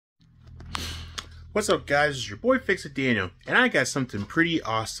What's up, guys? It's your boy Fix It Daniel, and I got something pretty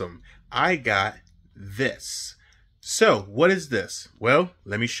awesome. I got this. So, what is this? Well,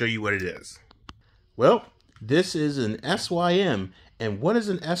 let me show you what it is. Well, this is an SYM. And what is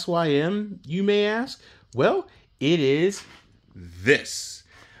an SYM, you may ask? Well, it is this.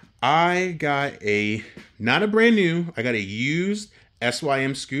 I got not a brand new, I got a used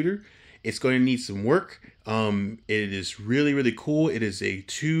SYM scooter. It's going to need some work. It is really cool. It is a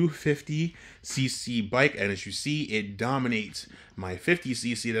 250cc bike, and as you see, it dominates my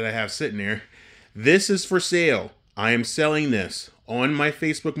 50cc that I have sitting there. This is for sale. I am selling this on my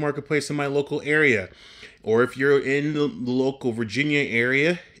Facebook marketplace in my local area. Or if you're in the local Virginia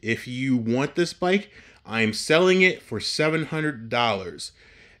area, if you want this bike, I'm selling it for $700.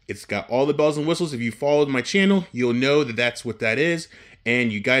 It's got all the bells and whistles. If you followed my channel, you'll know that that's what that is,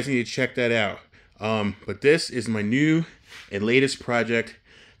 and you guys need to check that out. But this is my new and latest project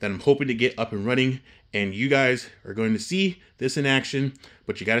that I'm hoping to get up and running, and you guys are going to see this in action,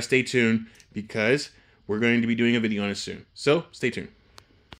 but you got to stay tuned because we're going to be doing a video on it soon. So stay tuned.